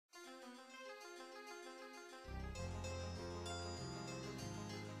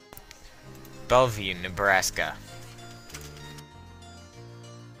Bellevue, Nebraska.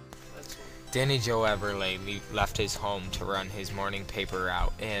 Danny Joe Everley left his home to run his morning paper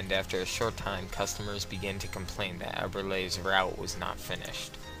route, and after a short time, customers began to complain that Everley's route was not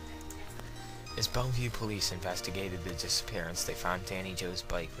finished. As Bellevue police investigated the disappearance, they found Danny Joe's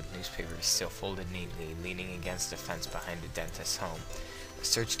bike with newspapers still folded neatly, leaning against a fence behind a dentist's home. A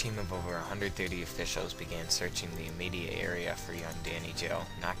search team of over 130 officials began searching the immediate area for young Danny Joe,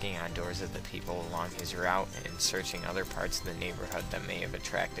 knocking on doors of the people along his route and searching other parts of the neighborhood that may have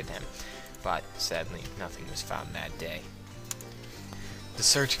attracted him. But, sadly, nothing was found that day. The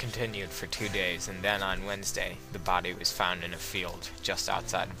search continued for 2 days, and then on Wednesday, the body was found in a field just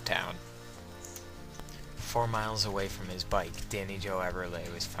outside of town. 4 miles away from his bike, Danny Joe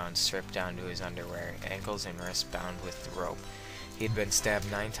Everley was found stripped down to his underwear, ankles and wrists bound with rope. He had been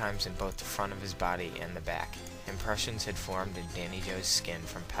stabbed 9 times in both the front of his body and the back. Impressions had formed in Danny Joe's skin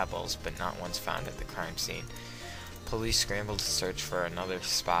from pebbles, but not ones found at the crime scene. Police scrambled to search for another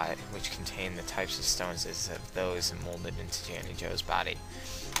spot which contained the types of stones as of those molded into Danny Joe's body.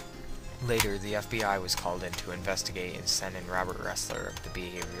 Later, the FBI was called in to investigate and sent in Robert Ressler of the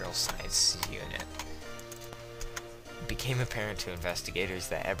Behavioral Sciences Unit. It became apparent to investigators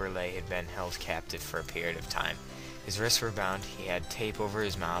that Everley had been held captive for a period of time. His wrists were bound, he had tape over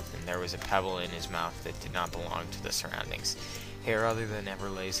his mouth, and there was a pebble in his mouth that did not belong to the surroundings. Hair other than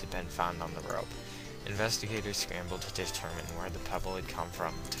Everley's had been found on the rope. Investigators scrambled to determine where the pebble had come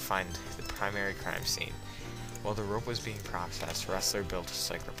from to find the primary crime scene. While the rope was being processed, Ressler built a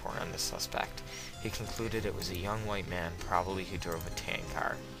psych report on the suspect. He concluded it was a young white man, probably who drove a tan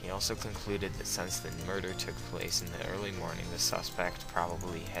car. He also concluded that since the murder took place in the early morning, the suspect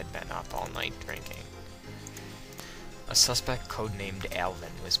probably had been up all night drinking. A suspect codenamed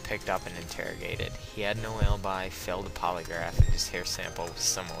Alvin was picked up and interrogated. He had no alibi, failed a polygraph, and his hair sample was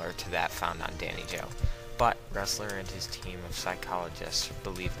similar to that found on Danny Joe. But Ressler and his team of psychologists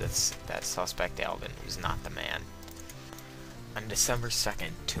believed that suspect Alvin was not the man. On December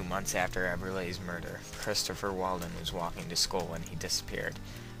 2nd, 2 months after Everley's murder, Christopher Walden was walking to school when he disappeared.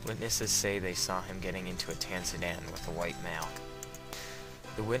 Witnesses say they saw him getting into a tan sedan with a white male.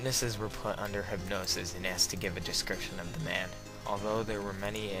 The witnesses were put under hypnosis and asked to give a description of the man. Although there were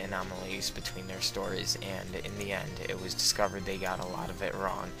many anomalies between their stories, and in the end it was discovered they got a lot of it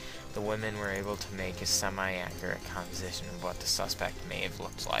wrong, the women were able to make a semi-accurate composition of what the suspect may have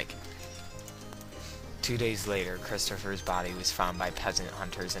looked like. 2 days later, Christopher's body was found by peasant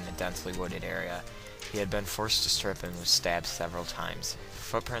hunters in a densely wooded area. He had been forced to strip and was stabbed several times.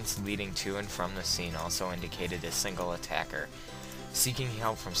 Footprints leading to and from the scene also indicated a single attacker. Seeking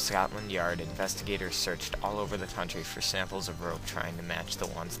help from Scotland Yard, investigators searched all over the country for samples of rope trying to match the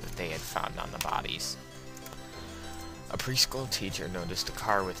ones that they had found on the bodies. A preschool teacher noticed a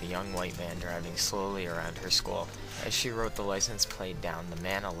car with a young white man driving slowly around her school. As she wrote the license plate down, the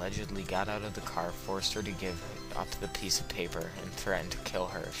man allegedly got out of the car, forced her to give up the piece of paper, and threatened to kill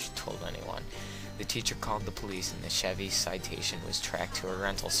her if she told anyone. The teacher called the police, and the Chevy citation was tracked to a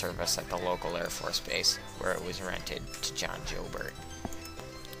rental service at the local Air Force Base, where it was rented to John Joubert.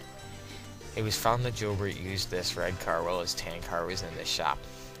 It was found that Joubert used this red car while his tan car was in the shop.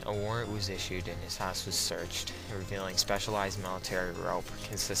 A warrant was issued and his house was searched, revealing specialized military rope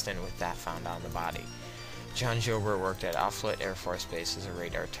consistent with that found on the body. John Joubert worked at Offutt Air Force Base as a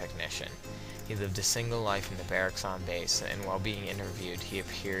radar technician. He lived a single life in the barracks on base, and while being interviewed, he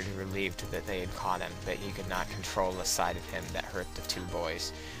appeared relieved that they had caught him, but he could not control the side of him that hurt the 2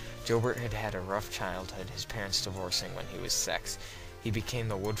 boys. Joubert had had a rough childhood, his parents divorcing when he was 6. He became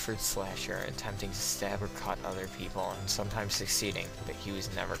the Woodford slasher, attempting to stab or cut other people, and sometimes succeeding, but he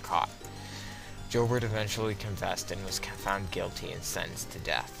was never caught. Joubert eventually confessed and was found guilty and sentenced to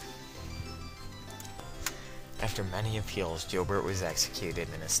death. After many appeals, Joubert was executed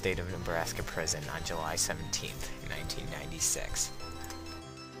in a state of Nebraska prison on July 17, 1996.